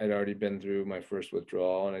I'd already been through my first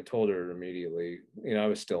withdrawal, and I told her immediately. I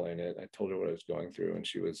was still in it. I told her what I was going through,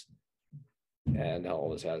 and and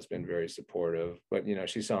always has been very supportive. But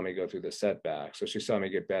she saw me go through the setback, so she saw me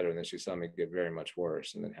get better, and then she saw me get very much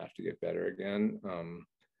worse, and then have to get better again.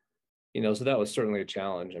 So that was certainly a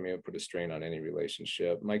challenge. I mean, it put a strain on any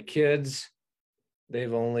relationship. My kids,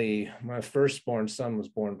 my firstborn son was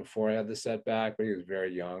born before I had the setback, but he was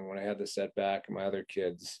very young when I had the setback. And my other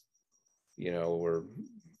kids, were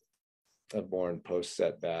born post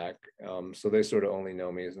setback. So they sort of only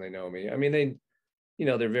know me as they know me. I mean,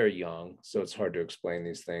 they're very young, so it's hard to explain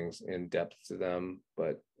these things in depth to them,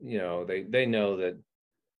 but they know that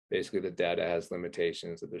basically the data has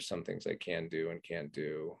limitations, that there's some things I can do and can't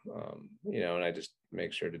do. And I just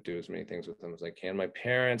make sure to do as many things with them as I can. My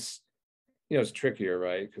parents, it's trickier,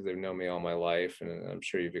 right? Because they've known me all my life, and I'm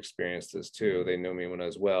sure you've experienced this too. They knew me when I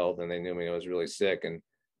was well, then they knew me when I was really sick, and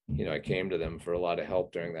I came to them for a lot of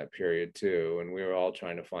help during that period too, and we were all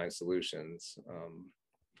trying to find solutions.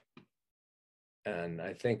 And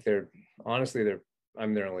I think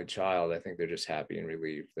I'm their only child. I think they're just happy and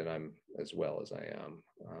relieved that I'm as well as I am.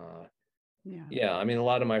 Yeah, I mean, a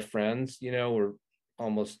lot of my friends, were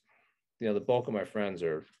almost, the bulk of my friends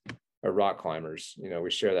are rock climbers.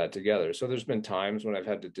 We share that together. So there's been times when I've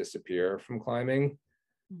had to disappear from climbing,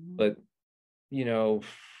 but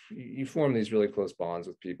you form these really close bonds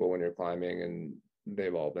with people when you're climbing, and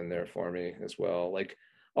they've all been there for me as well. Like,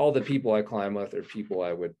 all the people I climb with are people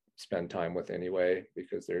I would spend time with anyway,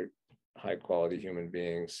 because they're high quality human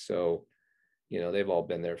beings. So, they've all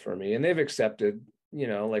been there for me, and they've accepted,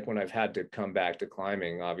 like when I've had to come back to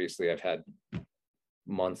climbing, obviously I've had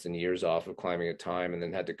months and years off of climbing at time, and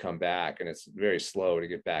then had to come back, and it's very slow to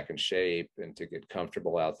get back in shape and to get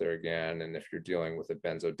comfortable out there again. And if you're dealing with a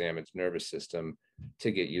benzo damaged nervous system,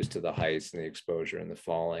 to get used to the heights and the exposure and the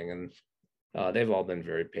falling. And they've all been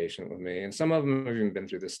very patient with me, and some of them have even been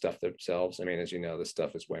through this stuff themselves. I mean, as you know, this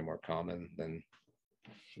stuff is way more common than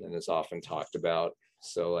is often talked about.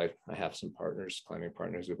 So I have some climbing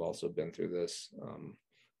partners who've also been through this,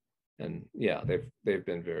 and yeah, they've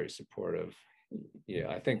been very supportive. Yeah,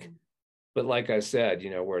 I think, but like I said,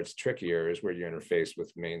 where it's trickier is where you interface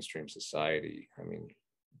with mainstream society. I mean,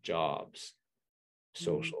 jobs,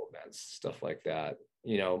 social events, stuff like that.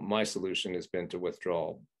 My solution has been to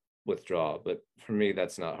withdraw, but for me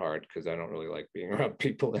that's not hard, because I don't really like being around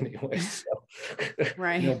people anyway. So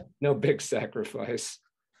Right. no big sacrifice.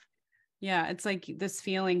 Yeah, it's like this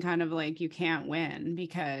feeling kind of like you can't win,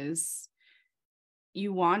 because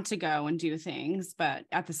you want to go and do things, but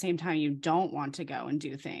at the same time, you don't want to go and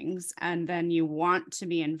do things. And then you want to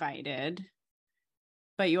be invited,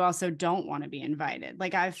 but you also don't want to be invited.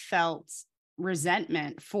 Like, I've felt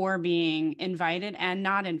resentment for being invited and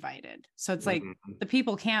not invited. So it's like the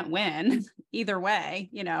people can't win either way,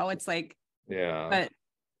 it's like, yeah. But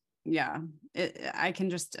yeah, I can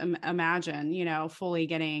just imagine, fully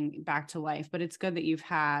getting back to life. But it's good that you've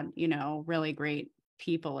had, really great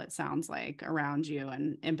people, it sounds like, around you,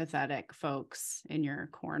 and empathetic folks in your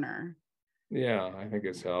corner. Yeah, I think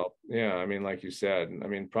it's helped. Yeah, I mean, like you said, I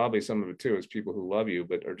mean, probably some of it too is people who love you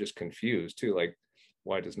but are just confused too. Like,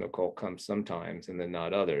 why does Nicole come sometimes and then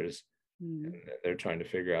not others? And they're trying to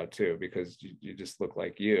figure out too, because you just look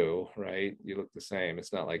like you, right? You look the same.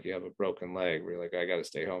 It's not like you have a broken leg where you're like, I got to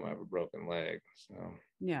stay home, I have a broken leg. So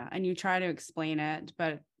yeah, and you try to explain it,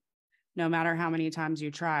 but no matter how many times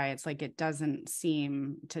you try, it's like it doesn't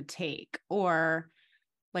seem to take. Or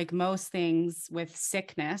like most things with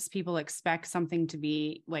sickness, people expect something to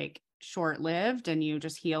be like short-lived, and you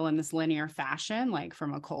just heal in this linear fashion, like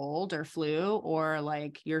from a cold or flu, or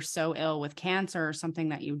like you're so ill with cancer or something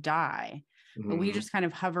that you die. But we just kind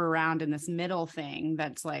of hover around in this middle thing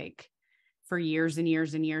that's like, for years and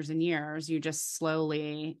years and years and years, you just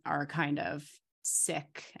slowly are kind of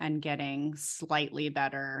sick and getting slightly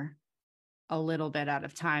better a little bit at a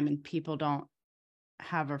time, and people don't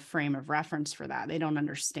have a frame of reference for that. They don't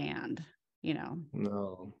understand,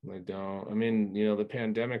 No, they don't. I mean, the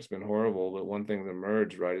pandemic's been horrible, but one thing that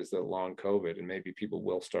emerged, right, is that long COVID, and maybe people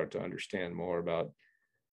will start to understand more about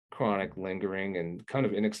chronic lingering and kind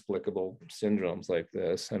of inexplicable syndromes like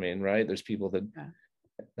this. I mean, right, there's people that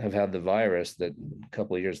have had the virus that a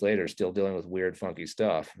couple of years later still dealing with weird, funky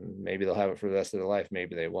stuff. Maybe they'll have it for the rest of their life,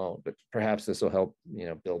 maybe they won't, but perhaps this will help,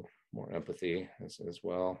 build more empathy as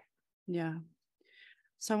well. Yeah.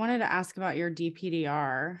 So I wanted to ask about your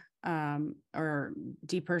DPDR, or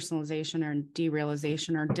depersonalization or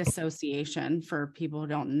derealization or dissociation for people who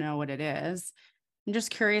don't know what it is. I'm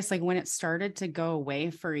just curious, like when it started to go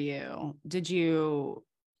away for you, did you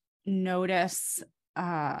notice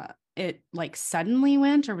it like suddenly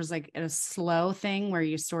went, or was like it a slow thing where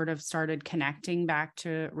you sort of started connecting back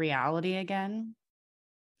to reality again?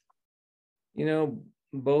 You know,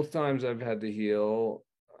 both times I've had to heal,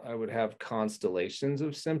 I would have constellations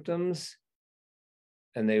of symptoms,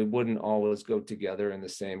 and they wouldn't always go together in the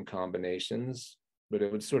same combinations, but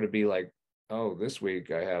it would sort of be like, oh, this week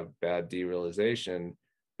I have bad derealization,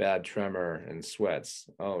 bad tremor, and sweats.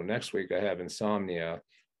 Oh, next week I have insomnia,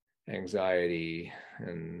 anxiety,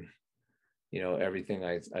 and everything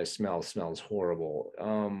I smell smells horrible.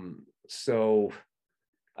 So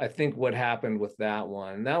I think what happened with that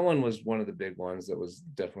one was one of the big ones that was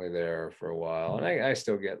definitely there for a while. And I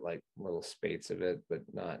still get like little spates of it, but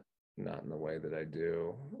not in the way that I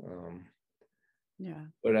do. Yeah.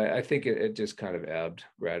 But I think it just kind of ebbed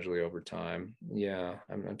gradually over time. Yeah,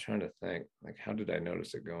 I'm trying to think, like, how did I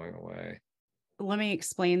notice it going away? Let me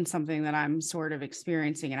explain something that I'm sort of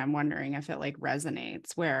experiencing, and I'm wondering if it like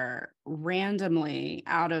resonates, where randomly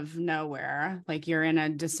out of nowhere, like you're in a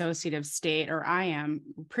dissociative state, or I am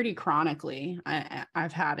pretty chronically.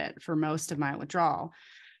 I've had it for most of my withdrawal,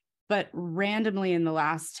 but randomly in the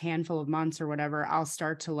last handful of months or whatever, I'll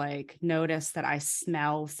start to like notice that I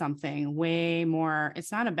smell something way more.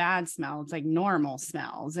 It's not a bad smell. It's like normal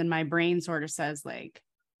smells. And my brain sort of says like,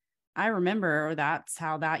 I remember that's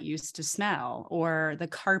how that used to smell, or the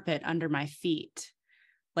carpet under my feet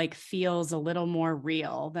like feels a little more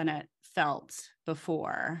real than it felt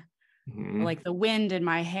before. Mm-hmm. Like the wind in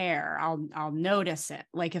my hair, I'll notice it.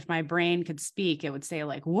 Like if my brain could speak, it would say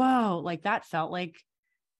like, whoa, like that felt like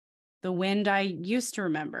the wind I used to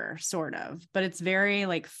remember, sort of, but it's very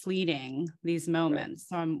like fleeting, these moments.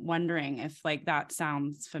 So I'm wondering if like that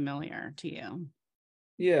sounds familiar to you.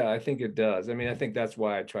 Yeah, I think it does. I mean, I think that's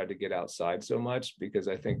why I tried to get outside so much, because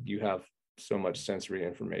I think you have so much sensory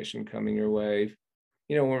information coming your way.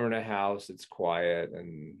 When we're in a house, it's quiet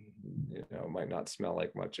and, might not smell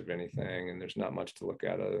like much of anything. And there's not much to look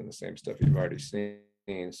at other than the same stuff you've already seen.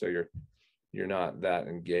 So you're not that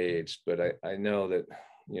engaged. But I know that,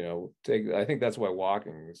 I think that's why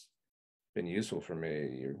walking has been useful for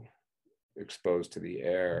me. You're exposed to the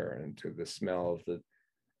air and to the smell of the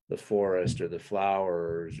forest or the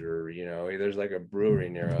flowers, or there's like a brewery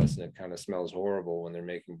near us and it kind of smells horrible when they're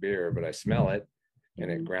making beer, but I smell it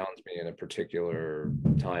and it Mhm. grounds me in a particular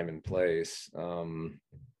time and place.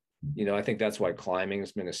 I think that's why climbing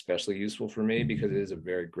has been especially useful for me, because it is a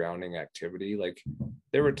very grounding activity. Like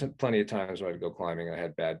there were plenty of times when I'd go climbing and I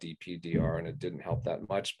had bad DPDR and it didn't help that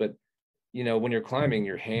much, but when you're climbing,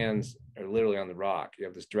 your hands are literally on the rock. You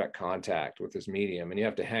have this direct contact with this medium and you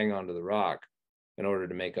have to hang onto the rock in order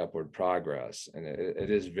to make upward progress. And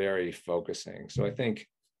it is very focusing. So I think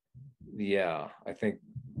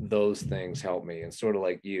those things help me. And sort of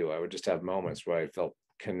like you, I would just have moments where I felt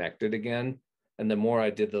connected again. And the more I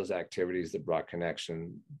did those activities that brought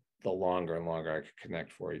connection, the longer and longer I could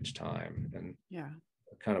connect for each time. And Yeah.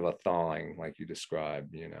 kind of a thawing, like you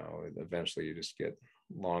described, eventually you just get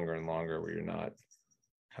longer and longer where you're not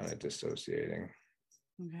kind of dissociating.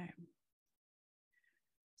 Okay.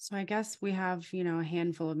 So I guess we have, a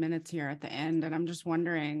handful of minutes here at the end, and I'm just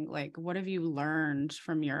wondering, like, what have you learned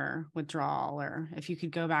from your withdrawal, or if you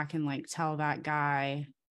could go back and like tell that guy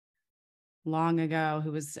long ago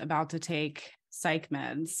who was about to take psych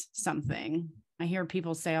meds something. I hear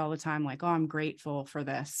people say all the time, like, oh, I'm grateful for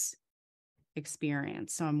this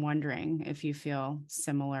experience. So I'm wondering if you feel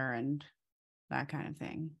similar and that kind of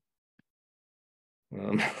thing.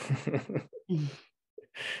 Um,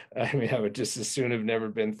 I mean, I would just as soon have never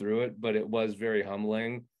been through it, but it was very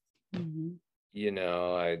humbling. Mm-hmm. You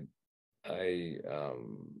know, I I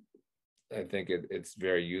think it's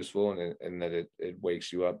very useful, and that it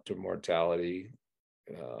wakes you up to mortality.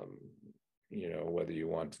 Um, whether you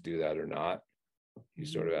want to do that or not, you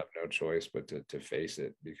sort of have no choice but to face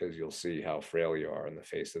it, because you'll see how frail you are in the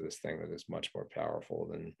face of this thing that is much more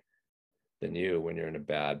powerful than you when you're in a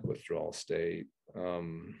bad withdrawal state.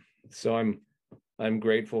 So I'm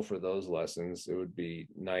grateful for those lessons. It would be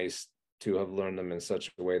nice to have learned them in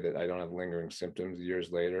such a way that I don't have lingering symptoms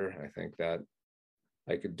years later. I think that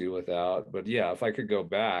I could do without. But yeah, if I could go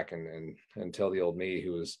back and tell the old me,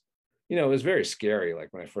 who was, it was very scary.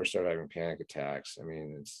 Like when I first started having panic attacks, I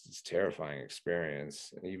mean, it's a terrifying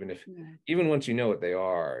experience. And Yeah. even once you know what they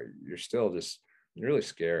are, you're still just you're really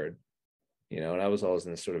scared. And I was always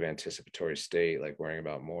in this sort of anticipatory state, like worrying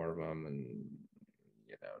about more of them, and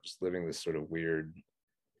just living this sort of weird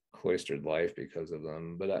cloistered life because of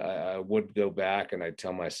them. But I would go back and I'd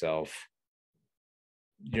tell myself,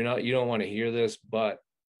 you don't want to hear this, but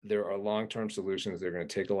there are long-term solutions. They're going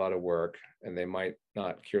to take a lot of work, and they might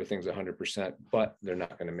not cure things 100%, but they're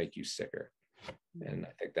not going to make you sicker. And I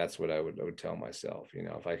think that's what I would tell myself.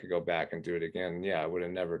 If I could go back and do it again, I would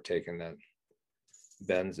have never taken that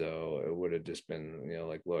benzo. It would have just been,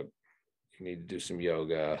 like, look, you need to do some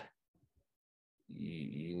yoga.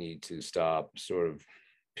 You need to stop sort of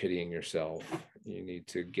pitying yourself. You need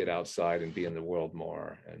to get outside and be in the world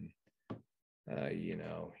more. And, you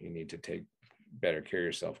need to take better care of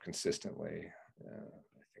yourself consistently.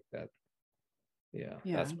 I think that,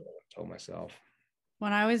 that's what I told myself.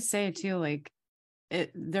 When I always say too, like,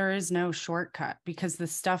 there is no shortcut, because the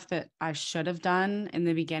stuff that I should have done in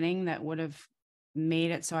the beginning that would have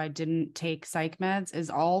made it so I didn't take psych meds is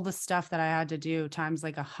all the stuff that I had to do times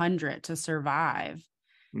like 100 to survive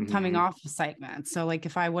coming off of psych meds. So like,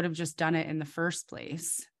 if I would have just done it in the first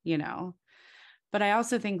place, but I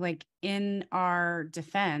also think, like, in our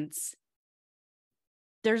defense,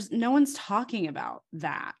 there's no one's talking about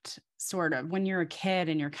that sort of when you're a kid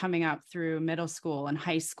and you're coming up through middle school and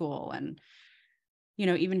high school and,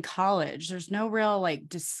 even college. There's no real like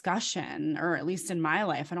discussion, or at least in my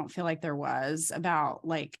life, I don't feel like there was, about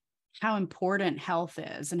like how important health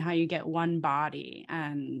is and how you get one body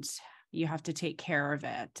and you have to take care of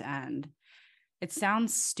it. And it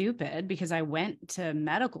sounds stupid because I went to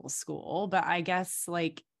medical school, but I guess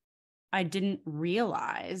like I didn't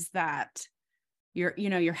realize that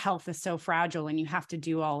your health is so fragile and you have to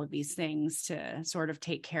do all of these things to sort of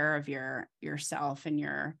take care of yourself and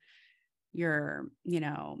your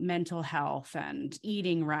mental health and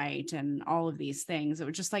eating right and all of these things. It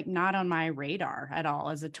was just like not on my radar at all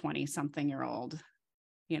as a 20-something-year-old.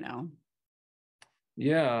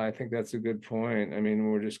 Yeah, I think that's a good point. I mean,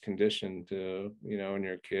 we're just conditioned to, when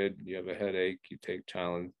you're a kid, you have a headache, you take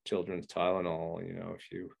children's Tylenol.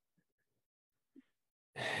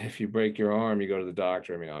 If you break your arm, you go to the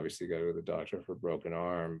doctor. I mean, obviously you got to go to the doctor for a broken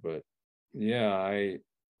arm, but I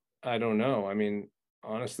don't know. I mean,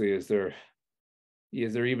 honestly, is there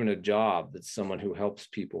even a job that's someone who helps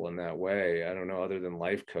people in that way? I don't know, other than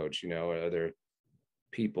life coach, are there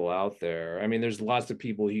people out there? I mean, there's lots of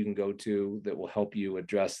people you can go to that will help you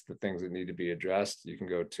address the things that need to be addressed. You can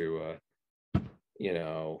go to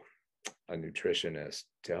a nutritionist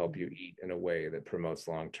to help you eat in a way that promotes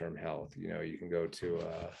long-term health. You can go to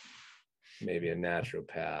maybe a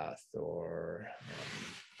naturopath, or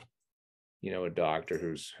a doctor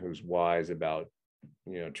who's wise about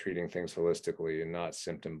treating things holistically and not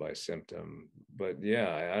symptom by symptom. But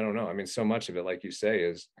I don't know. I mean, so much of it, like you say,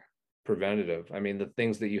 is preventative. I mean, the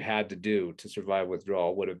things that you had to do to survive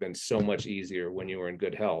withdrawal would have been so much easier when you were in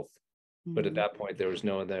good health. But at that point, there was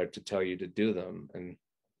no one there to tell you to do them. And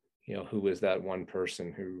who is that one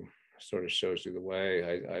person who sort of shows you the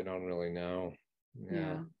way? I don't really know.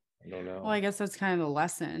 I don't know. Well, I guess that's kind of the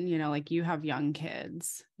lesson, like you have young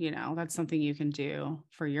kids, that's something you can do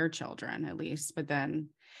for your children at least. But then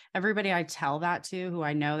everybody I tell that to, who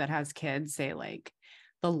I know that has kids, say like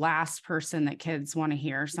the last person that kids want to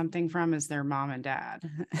hear something from is their mom and dad.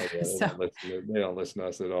 Oh, yeah, they don't listen to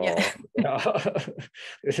us at all. Yeah.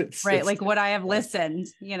 Right. Like, would I have listened,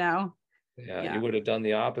 Yeah, you would have done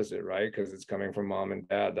the opposite, right? Because it's coming from mom and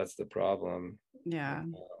dad. That's the problem. Yeah.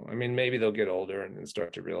 I mean, maybe they'll get older and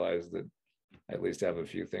start to realize that I at least have a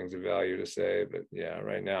few things of value to say. But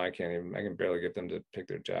right now I can barely get them to pick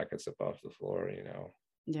their jackets up off the floor,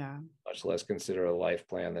 Yeah. Much less consider a life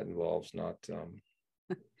plan that involves not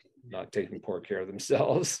taking poor care of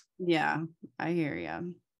themselves. Yeah, I hear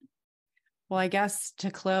you. Well, I guess to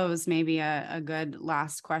close, maybe a good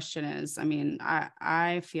last question is, I mean,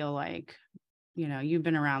 I feel like, you've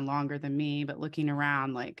been around longer than me, but looking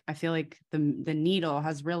around, like, I feel like the needle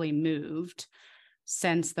has really moved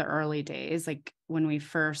since the early days. Like when we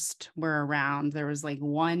first were around, there was like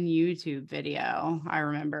one YouTube video. I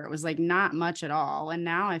remember it was like not much at all. And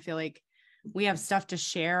now I feel like we have stuff to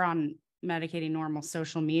share on Medicating Normal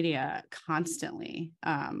social media constantly,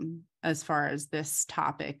 as far as this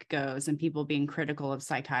topic goes, and people being critical of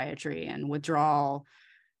psychiatry and withdrawal,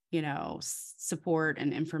 support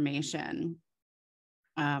and information.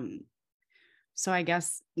 So I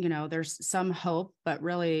guess, there's some hope, but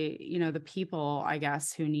really, the people, I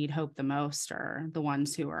guess, who need hope the most are the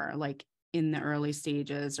ones who are like in the early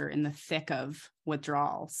stages or in the thick of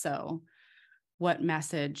withdrawal. So what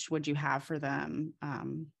message would you have for them?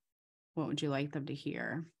 What would you like them to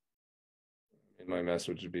hear? My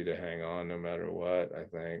message would be to hang on no matter what. I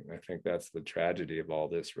think that's the tragedy of all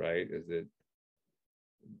this, right? Is that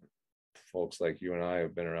folks like you and I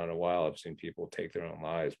have been around a while. I've seen people take their own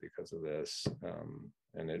lives because of this.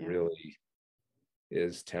 And it really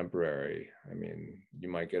is temporary. I mean, you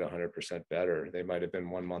might get 100% better. They might have been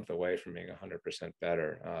 1 month away from being 100%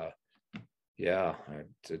 better.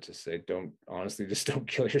 To just say, just don't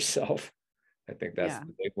kill yourself. I think that's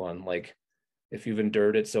the big one. Like, if you've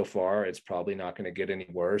endured it so far, it's probably not going to get any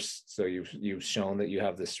worse. So you've shown that you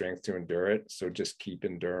have the strength to endure it. So just keep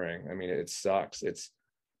enduring. I mean, it sucks. It's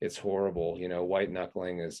horrible. You know, white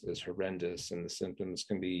knuckling is horrendous, and the symptoms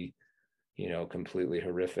can be, you know, completely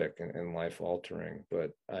horrific and life altering.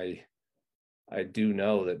 But I do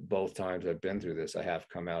know that both times I've been through this, I have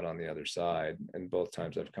come out on the other side, and both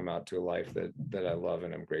times I've come out to a life that I love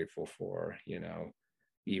and I'm grateful for, you know,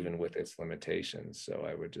 even with its limitations. So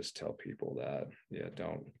I would just tell people that,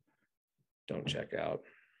 don't check out.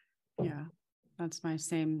 Yeah, that's my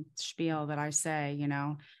same spiel that I say. You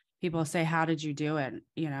know, people say, how did you do it?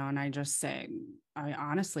 You know, and I just say, I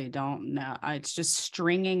honestly don't know. It's just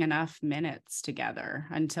stringing enough minutes together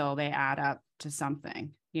until they add up to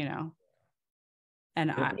something, you know.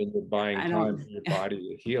 And you're buying time for your body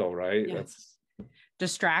to heal, right? That's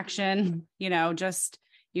distraction, you know, just,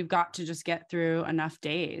 you've got to just get through enough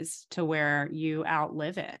days to where you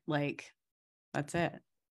outlive it. Like, that's it.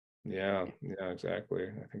 Yeah, exactly.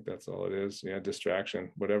 I think that's all it is. Yeah, distraction,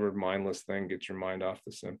 whatever mindless thing gets your mind off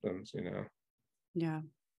the symptoms, you know. Yeah.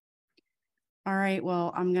 All right.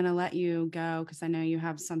 Well, I'm going to let you go because I know you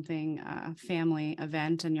have something, family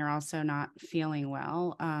event, and you're also not feeling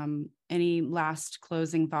well. Any last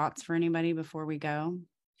closing thoughts for anybody before we go?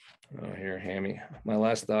 Oh, here, Hammy. My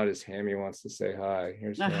last thought is Hammy wants to say hi.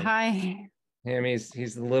 Here's Hammy. Hi.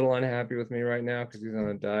 He's a little unhappy with me right now because he's on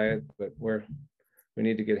a diet, but we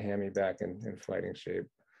need to get Hammy back in fighting shape.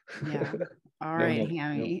 Yeah. All right,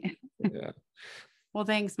 Hammy. Yeah. Well,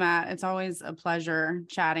 thanks, Matt. It's always a pleasure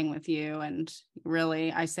chatting with you. And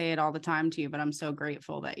really, I say it all the time to you, but I'm so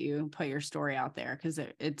grateful that you put your story out there because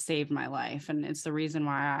it saved my life. And it's the reason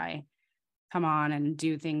why I come on and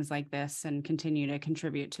do things like this and continue to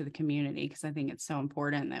contribute to the community, because I think it's so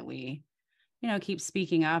important that we, you know, keep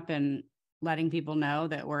speaking up and letting people know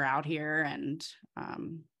that we're out here and,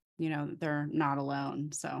 you know, they're not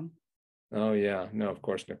alone. So. Oh yeah, no, of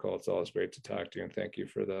course, Nicole, it's always great to talk to you, and thank you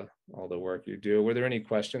for all the work you do. Were there any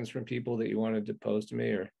questions from people that you wanted to pose to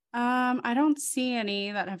me, or? I don't see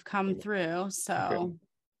any that have come through. So, okay.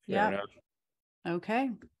 Fair enough. Okay.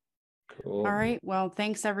 Cool. All right. Well,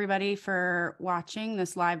 thanks everybody for watching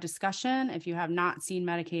this live discussion. If you have not seen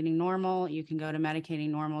Medicating Normal, you can go to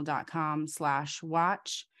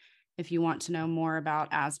medicatingnormal.com/watch. If you want to know more about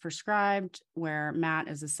As Prescribed, where Matt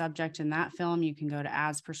is a subject in that film, you can go to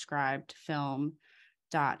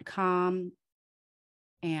asprescribedfilm.com.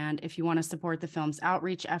 And if you want to support the film's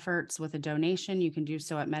outreach efforts with a donation, you can do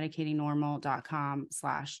so at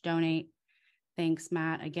medicatingnormal.com/donate. Thanks,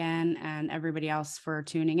 Matt, again, and everybody else for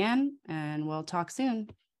tuning in, and we'll talk soon.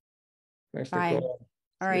 Thanks, Bye. Nicole.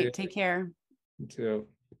 All right. Take care. You too.